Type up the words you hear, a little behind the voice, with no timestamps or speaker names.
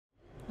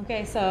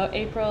Okay, so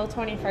April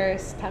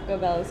 21st, Taco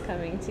Bell is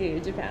coming to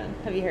Japan.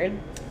 Have you heard?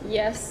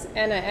 Yes,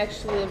 and I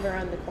actually live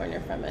around the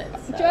corner from it.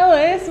 So.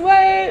 Jealous?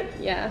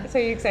 What? Yeah. So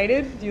are you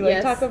excited? Do you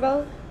like Taco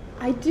Bell?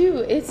 I do.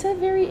 It's a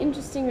very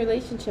interesting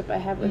relationship I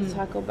have with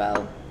Taco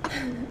Bell.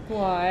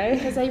 Why?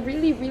 Because I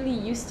really, really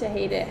used to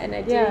hate it, and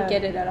I didn't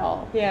get it at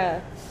all. Yeah.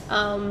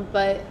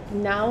 But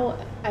now,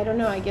 I don't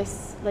know, I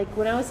guess, like,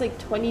 when I was,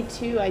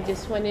 22, I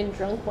just went in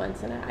drunk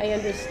once, and I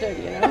understood,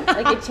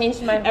 Like, it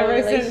changed my whole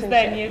relationship. Ever since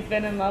then, you've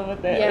been in love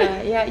with it.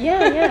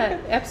 Yeah,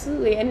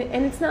 absolutely.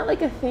 And it's not,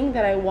 like, a thing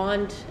that I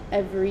want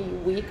every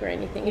week or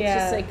anything. It's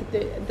just, like,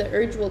 the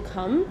urge will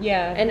come,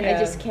 and I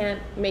just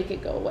can't make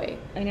it go away.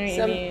 I know what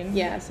you mean.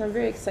 Yeah, so I'm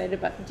very excited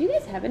about it. Do you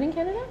guys have it in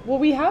Canada? Well,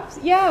 we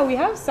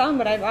have some,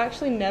 but I've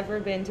actually never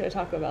been to a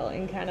Taco Bell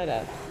in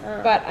Canada.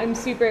 But I'm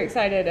super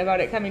excited about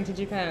it coming to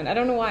Japan. I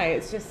don't know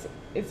why.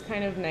 It's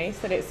kind of nice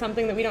that it's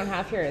something that we don't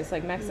have here. It's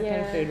like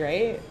Mexican food,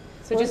 right?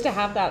 So just to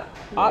have that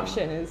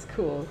option is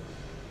cool.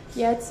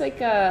 Yeah, it's like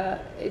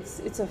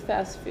it's a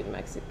fast food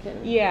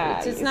Mexican.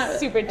 Yeah, it's not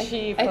super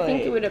cheap. I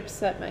think it would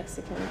upset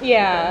Mexicans.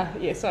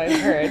 Yeah, so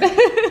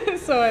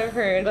I've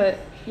heard. But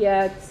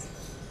yeah,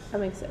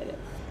 I'm excited.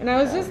 And I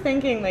was just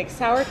thinking, like,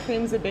 sour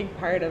cream's a big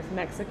part of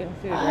Mexican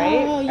food,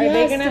 right? Oh, Are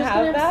they gonna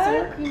have that?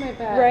 Sour cream, I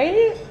bet.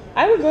 Right?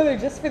 I would go there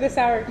just for the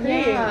sour cream.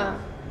 Yeah.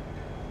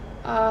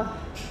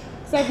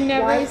 So I've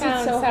never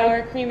found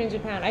sour cream in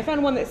Japan. I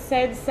found one that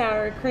said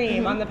sour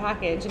cream on the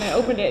package, and I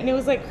opened it, and it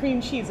was like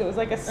cream cheese. It was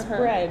like a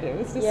spread. It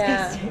was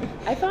disgusting.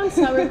 Yeah. I found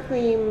sour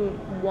cream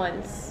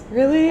once.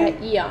 Really?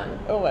 At Eon.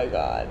 Oh my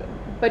god.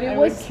 But it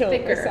was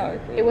thicker. Sour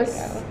cream it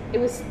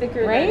was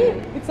thicker, right?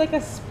 It's like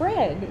a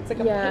spread. It's like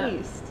a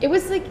paste. It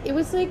was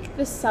like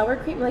the sour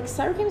cream. Like,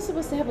 sour cream is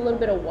supposed to have a little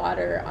bit of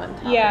water on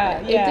top of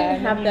it. It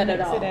didn't have that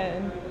at all.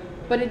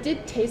 But it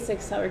did taste like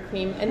sour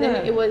cream, and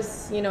then it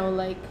was,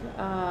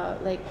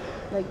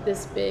 like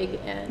this big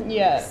and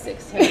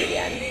 600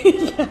 yen.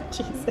 Yeah,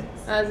 Jesus.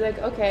 I was like,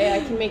 okay,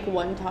 I can make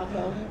one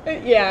taco.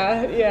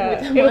 Yeah.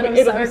 It'll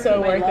be so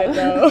worth it,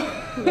 though.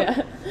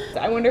 Yeah.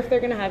 I wonder if they're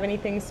gonna have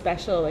anything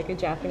special, like a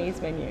Japanese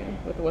menu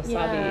with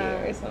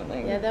wasabi or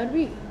something. Yeah, that would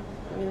be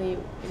really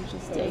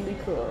interesting. That would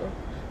be cool.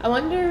 I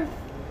wonder.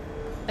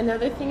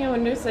 Another thing I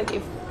wonder is, like,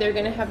 if they're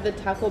gonna have the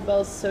Taco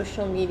Bell's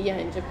social media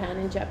in Japan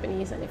in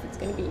Japanese, and if it's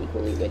gonna be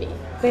equally witty.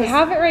 They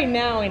have it right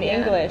now in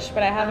English,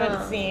 but I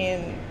haven't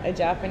seen a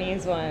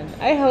Japanese one.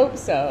 I hope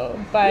so,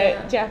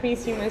 but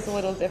Japanese humor is a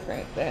little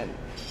different than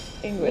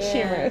English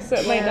humor, so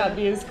it might not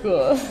be as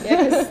cool.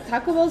 Yeah, because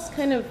Taco Bell's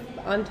kind of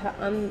on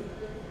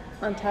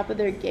top of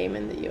their game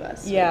in the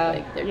U.S. with,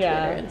 like, their Twitter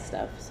and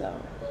stuff. So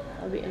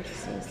that'll be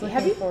interesting to see.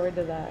 Looking forward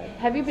to that.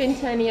 Have you been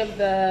to any of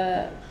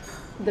the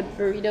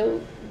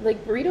burrito?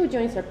 Like, burrito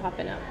joints are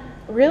popping up.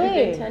 Really? Have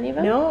you been to any of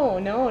them? No,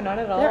 not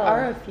at all. There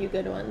are a few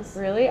good ones.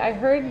 Really? I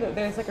heard that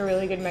there's, like, a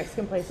really good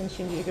Mexican place in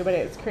Shinjuku, but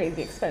it's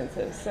crazy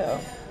expensive, so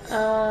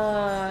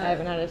I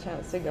haven't had a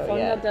chance to go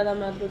yet. Fonda de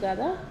la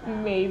Madrugada?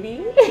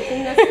 Maybe. I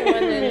think that's the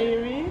one that...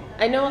 Maybe.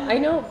 I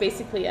know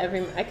basically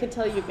I could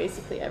tell you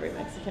basically every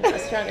Mexican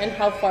restaurant and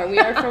how far we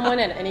are from one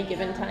at any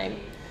given time.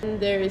 And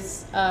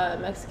there's a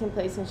Mexican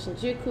place in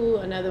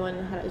Shinjuku, another one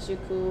in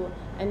Harajuku,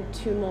 and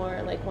two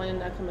more, like one in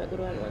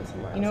Nakameguro and one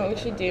somewhere else. You know what we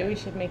should do? We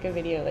should make a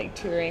video, like,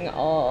 touring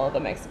all the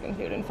Mexican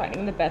food and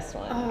finding the best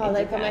one. Oh,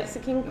 like Japan. A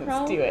Mexican crawl?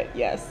 Let's do it,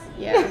 yes.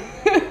 Yeah.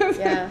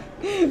 Yeah.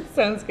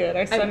 Sounds good.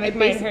 Our stomach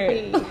might hurt. I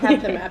basically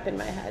have the map in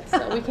my head,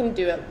 so we can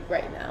do it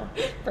right now.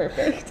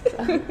 Perfect.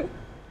 So.